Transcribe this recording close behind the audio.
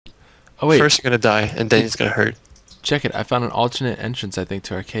Oh wait, First you're gonna die, and then it's gonna hurt. check it. I found an alternate entrance, I think,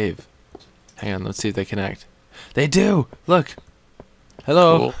 to our cave. Hang on, let's see if they connect. They do! Look!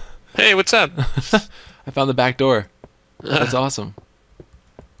 Hello! Cool. Hey, what's up? I found the back door. That's awesome.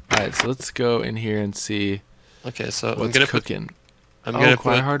 Alright, so let's go in here and see Okay, so what's cooking. I'm Oh, gonna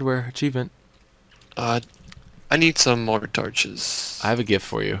acquire put. hardware achievement. Uh, I need some more torches. I have a gift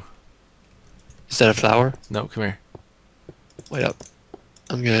for you. Is that a flower? No, come here. Wait up.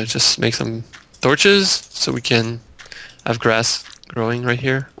 I'm gonna just make some torches so we can have grass growing right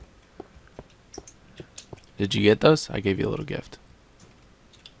here. Did you get those? I gave you a little gift.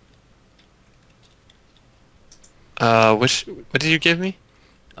 What did you give me?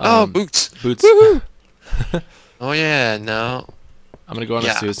 Oh, boots. Boots. Woohoo! Oh yeah, now I'm gonna go on a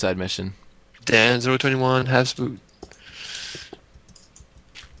yeah. suicide mission. Dan021 has boot.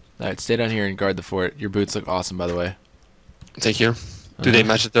 Alright, stay down here and guard the fort. Your boots look awesome, by the way. Thank you. Do they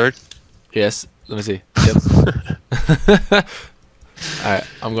match the dirt? Yes. Let me see. Yep. Alright,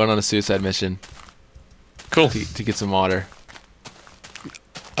 I'm going on a suicide mission Cool. to get some water.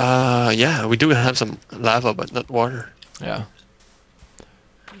 Yeah, we do have some lava, but not water. Yeah.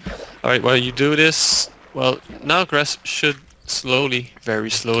 Alright, while you do this, well, now grass should slowly, very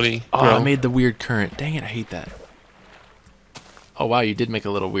slowly Oh, grow. I made the weird current. Dang it, I hate that. Oh, wow, you did make a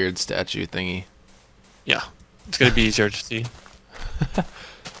little weird statue thingy. Yeah, it's gonna be easier to see.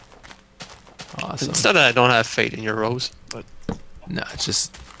 Awesome. It's not that I don't have faith in your rose, but No, it's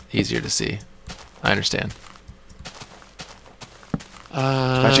just easier to see. I understand.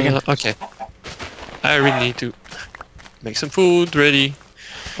 chicken. okay. I really need to make some food ready.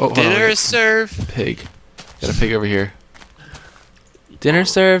 Oh, hold Dinner on. is served. Pig. Got a pig over here. Dinner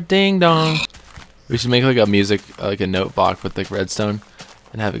served, ding dong. We should make like a music, like a note block with like redstone,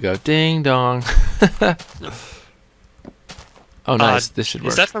 and have it go ding dong. Oh, nice. This should work.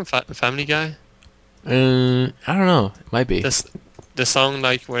 Is that from Family Guy? I don't know. It might be. This the song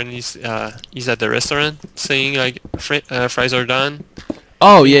like when he's at the restaurant saying like fries are done.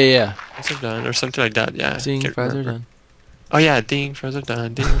 Oh yeah, yeah. Fries are done or something like that. Yeah. Ding, can't fries are remember. done. Oh yeah, ding fries are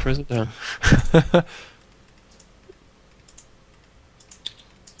done. Ding fries are done.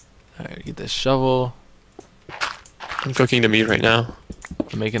 Alright, get this shovel. I'm cooking the meat right now.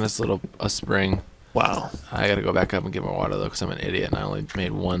 I'm making us a spring. Wow. I gotta go back up and get more water though, because I'm an idiot and I only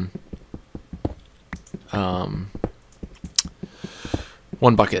made one.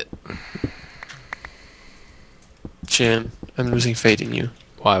 One bucket. Jim, I'm losing faith in you.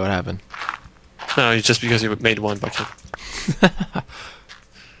 Why? What happened? No, it's just because you made one bucket.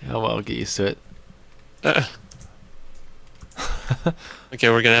 Oh well, I'll get used to it. Uh. Okay,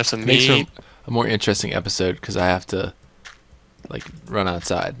 we're gonna have some Makes meat. for a more interesting episode because I have to like run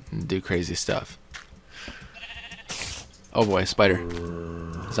outside and do crazy stuff. Oh boy, spider.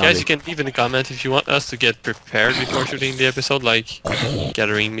 Zombie. Guys, you can leave in the comment if you want us to get prepared before shooting the episode, like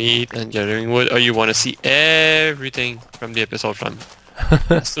gathering meat and gathering wood, or you want to see everything from the episode from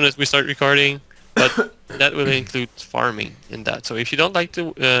as soon as we start recording. But that will include farming in that. So if you don't like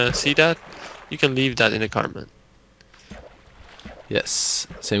to see that, you can leave that in the comment. Yes,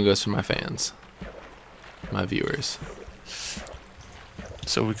 same goes for my fans, my viewers.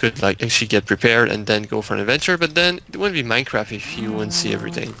 So we could like actually get prepared and then go for an adventure, but then it wouldn't be Minecraft if you wouldn't see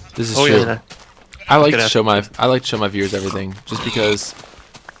everything. This is Oh true. yeah. I like Gonna to show my viewers everything, just because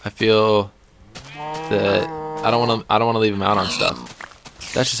I feel that I don't want to leave them out on stuff.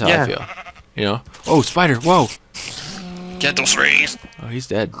 That's just how Yeah. I feel. You know? Oh, spider! Whoa! Get those rings. Oh, he's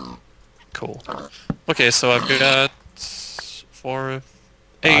dead. Cool. Okay, so I've got 4,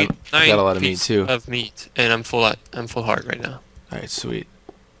 8, I've 9 got a lot of meat, pieces too. of meat, and I'm full heart right now. All right, sweet.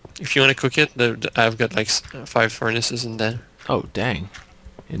 If you want to cook it, I've got like 5 furnaces in there. Oh, dang.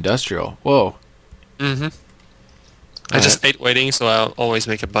 Industrial. Whoa. Mm-hmm. I just ate waiting, so I'll always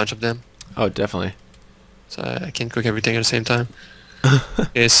make a bunch of them, Oh, definitely. so I can cook everything at the same time.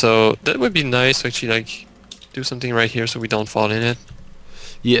 Okay, so that would be nice to actually like do something right here so we don't fall in it.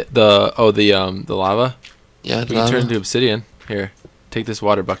 Yeah. The lava. Yeah, We can turn into obsidian. Here, take this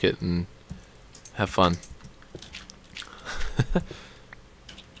water bucket and have fun.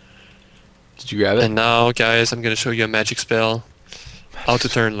 Did you grab it? And now, guys, I'm gonna show you a magic spell. How to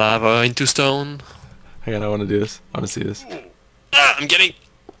turn lava into stone. Hang on, I want to do this. I want to see this. Ah, I'm getting.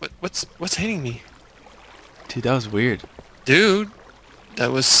 What's hitting me, Dude, that was weird. dude?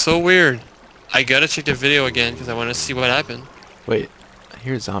 That was so weird. I gotta check the video again because I want to see what happened. Wait, I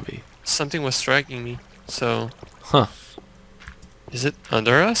hear a zombie. Something was striking me. So, Huh. is it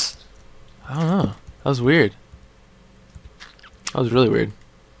under us? I don't know. That was weird. That was really weird.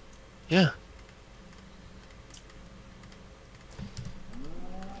 Yeah.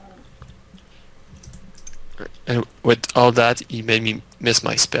 And with all that, he made me miss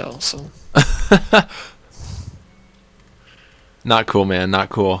my spell. So. Not cool, man. Not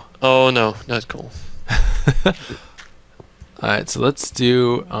cool. Oh no, not cool. Alright, so let's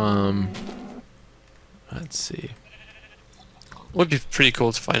do let's see. Would be pretty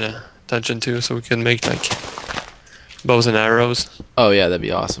cool to find a dungeon too, so we can make like bows and arrows. Oh yeah, that'd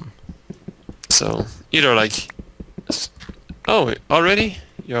be awesome. So either like, oh already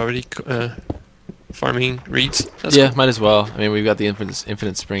you're already farming reeds. That's Yeah, cool. might as well. I mean, we've got the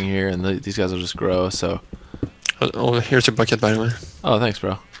infinite spring here, and these guys will just grow. So. Oh, here's your bucket, by the way. Oh, thanks,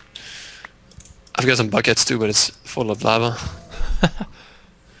 bro. I've got some buckets too, but it's full of lava.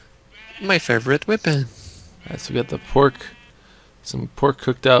 My favorite weapon. Alright, so we got the pork, some pork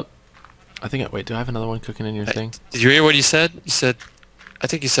cooked up. I think. Wait, do I have another one cooking in your thing? Did you hear what he said? He said, I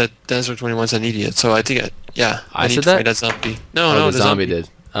think he said Dan021's an idiot. So I think, yeah, I need said to fight that? that zombie. No, Oh, no, the zombie did.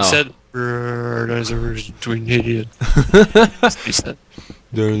 Oh. He said, Dan021 an idiot. That's what he said.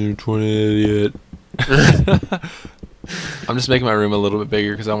 Dan021 idiot. I'm just making my room a little bit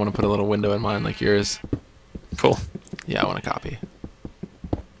bigger because I want to put a little window in mine like yours. Cool. Yeah, I want a copy.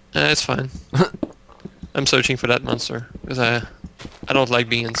 It's fine. I'm searching for that monster because I don't like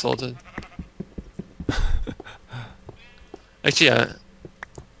being insulted. Actually,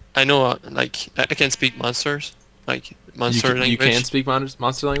 I know like I can speak monsters, like monster You language. can speak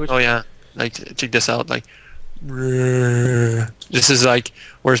monster language? Oh yeah, like check this out. Like, this is like,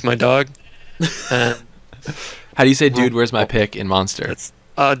 where's my dog? And How do you say, dude, where's my pick in monster?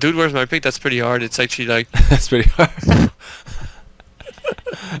 dude, where's my pick? That's pretty hard. It's actually like, That's pretty hard.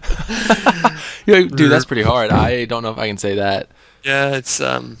 You're like, dude, that's pretty hard. I don't know if I can say that. yeah, it's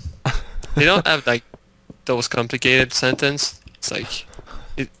they don't have like those complicated sentence. It's like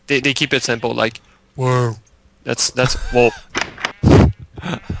they keep it simple. Like, whoa, that's whoa.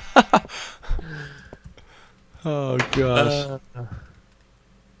 Oh gosh.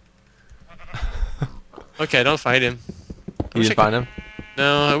 Okay, don't fight him. You didn't find him?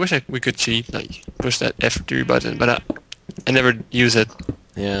 No, I wish we could cheat, like push that F3 button, but I never use it.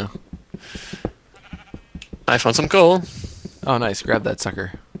 Yeah. I found some coal. Oh, nice. Grab that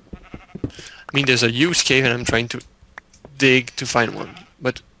sucker. I mean, there's a huge cave, and I'm trying to dig to find one,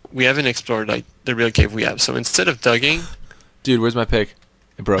 but we haven't explored like the real cave we have. So instead of digging, Dude, where's my pick?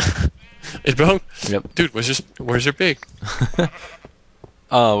 It broke. it broke. Yep. Dude, where's your pig?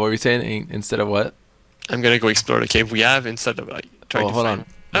 Oh, what were you saying? Instead of what? I'm gonna go explore the cave we have instead of like trying to hold find. on.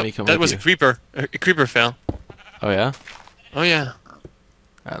 Let me come That with was you. a creeper. A creeper fell. Oh, yeah? Oh yeah.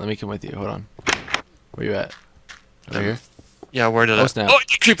 Alright, let me come with you. Hold on. Where you at? Over here? Yeah, where did Oh, I? snap. Oh,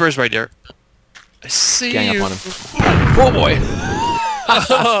 the creeper's right there. I see Gang you. up on him. Oh, boy!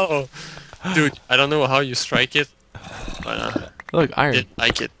 Oh, dude, I don't know how you strike it, but Look, I iron. didn't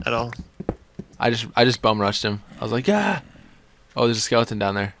like it at all. I just bum rushed him. I was like, yeah! Oh, there's a skeleton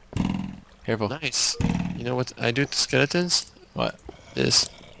down there. Careful. Nice. You know what I do to skeletons? What? This.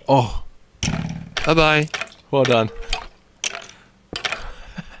 Oh, Bye bye. well done.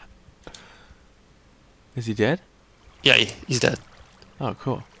 Is he dead? Yeah, he's dead. Oh,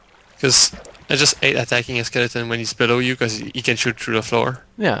 cool. Because I just hate attacking a skeleton when he's below you because he can shoot through the floor.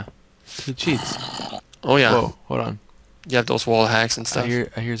 Yeah. He cheats. Oh yeah. Whoa, hold on. You have those wall hacks and I stuff. hear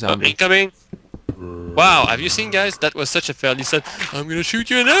Oh, zombie. incoming! Wow, have you seen, guys? That was such a fail. He said, I'm gonna shoot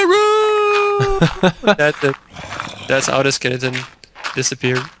you an arrow! That's how the skeleton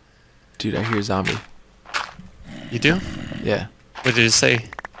disappeared. Dude, I hear zombie. You do? Yeah. What did he say?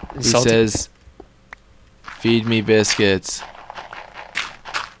 He Insulting? says, feed me biscuits.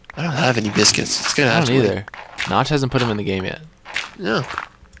 I don't have any biscuits. It's gonna I have don't to wait. either. Notch hasn't put him in the game yet. No.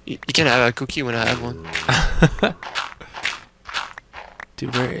 You can have a cookie when I have one.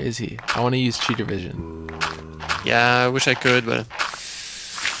 Dude, where is he? I want to use cheater vision. Yeah, I wish I could, but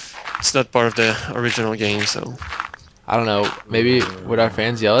it's not part of the original game, so... I don't know. Maybe would our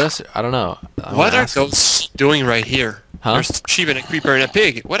fans yell at us? I don't know. What are those doing right here? Huh? There's sheep and a creeper and a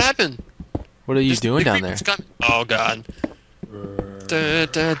pig. What happened? What are you doing The down there? creeper's coming. Oh god.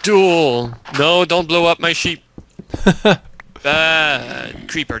 Duel. No, don't blow up my sheep. Bad.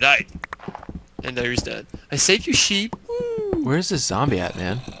 Creeper died. And there he's dead. I saved you, sheep. Woo. Where's this zombie at,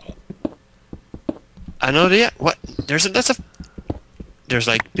 man? I know that. What? There's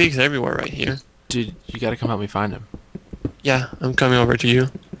like pigs everywhere right here. Dude, you gotta come help me find him. Yeah, I'm coming over to you.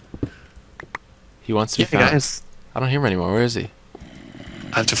 He wants to be Yeah, found. guys. I don't hear him anymore. Where is he?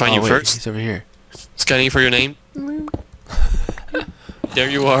 I have to find Oh, you wait, first. He's over here. Scanning for your name. There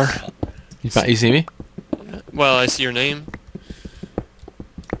you are. You see me? Well, I see your name.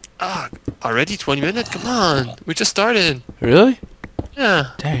 Ah, already 20 minutes? Come on. We just started. Really?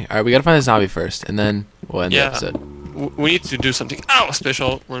 Yeah. Dang. Alright, we gotta find the zombie first, and then we'll end the episode. We need to do something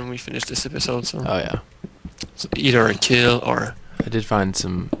special when we finish this episode. So, Oh yeah. so either a kill or I did find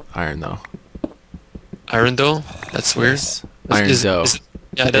some iron though. iron dough. That's weird. Yes. Iron dough.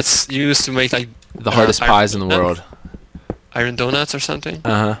 Yeah, that's used to make like The hardest pies in the world. Iron donuts or something.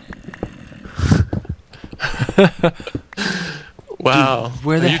 Uh huh. Wow. Dude,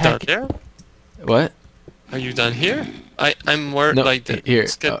 where the Are you heck- down there? What? Are you down here? I'm where No, like the here.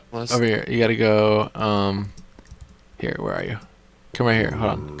 skip was. Over here. You gotta go. Here. Where are you? Come right here.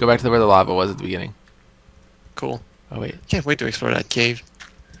 Hold on. Go back to where the lava was at the beginning. Cool. Oh wait. Can't wait to explore that cave.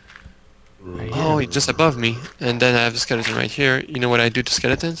 Right Oh, here. it's just above me. And then I have a skeleton right here. You know what I do to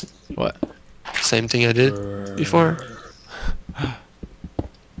skeletons? What? Same thing I did before.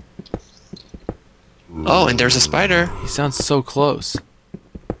 Oh, and there's a spider. He sounds so close.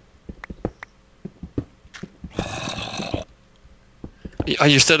 Are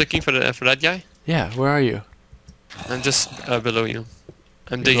you still looking for that guy? Yeah. Where are you? I'm just below you.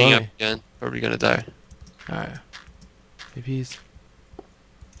 I'm You're digging below up me. again. Probably gonna die. All right. Maybe he's.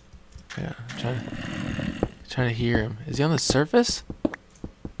 Yeah. I'm trying to hear him. Is he on the surface?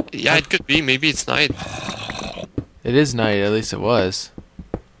 Yeah, it could be. Maybe it's night. It is night. At least it was.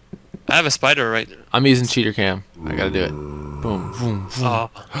 I have a spider right now. I'm using cheater cam. I gotta do it. Boom. Boom. Boom. Oh,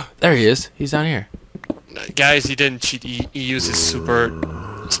 There he is. He's down here. guys, he didn't cheat. He used his super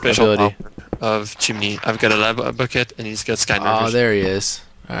special Ability. power of chimney. I've got a lava bucket, and he's got scanner Oh, vision. there he is.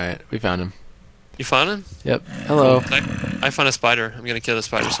 All right. We found him. You found him? Yep. Hello. I found a spider. I'm gonna kill the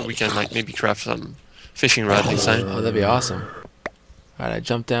spider so we can like maybe craft some fishing rod next time. Oh, that'd be awesome. All right. I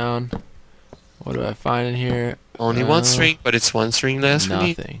jumped down. What do I find in here? Only one string, but it's one string less for me.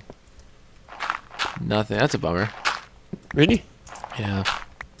 Nothing. Nothing. That's a bummer. Really? Yeah.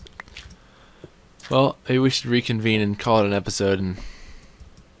 Well, maybe we should reconvene and call it an episode. And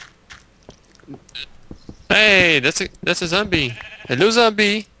Hey, that's a zombie. Hello,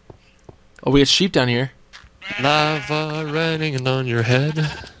 zombie. oh, we got sheep down here. Lava running on your head.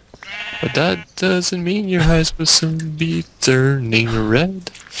 But that doesn't mean your eyes will soon be turning red.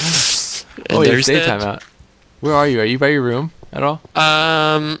 And Oh, yeah, there's daytime that. out. Where are you? Are you by your room at all?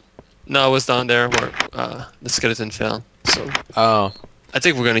 No, I was down there where the skeleton fell. So Oh, I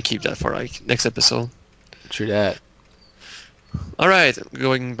think we're gonna keep that for like next episode. true that. All right,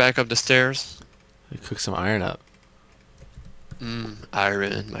 going back up the stairs. We cook some iron up.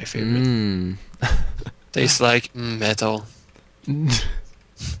 Iron, my favorite. Mmm. Tastes like metal.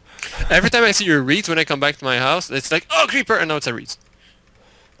 Every time I see your reeds when I come back to my house, it's like, oh, creeper, and no, it's a reed.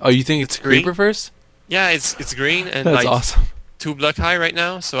 Oh, you think it's green? creeper first? Yeah, it's green and That's like awesome. 2 block high right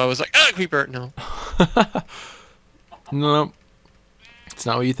now. So I was like, ah, creeper, no. No, it's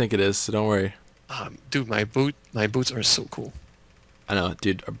not what you think it is. So don't worry. Dude, my boots are so cool. I know,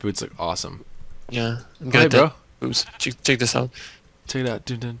 dude. Our boots look awesome. Yeah, I'm Hey, gonna bro. boots. Check this out. Check it out.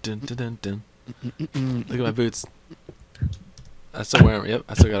 Dun, dun, dun, dun, dun, dun. Look at my boots. I still wear them. Yep,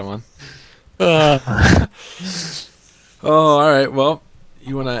 I still got them on. Oh, all right. Well,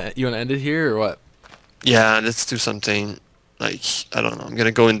 you wanna end it here or what? Yeah, let's do something like I don't know. I'm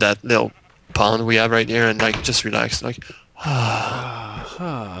gonna go in that little pond we have right here and like just relax. Like,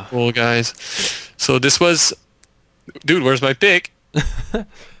 cool guys. So this was, dude. Where's my pick?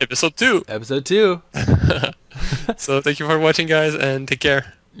 Episode 2. Episode 2. So thank you for watching, guys, and take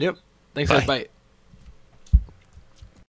care. Yep. Thanks, Bye. guys. Bye.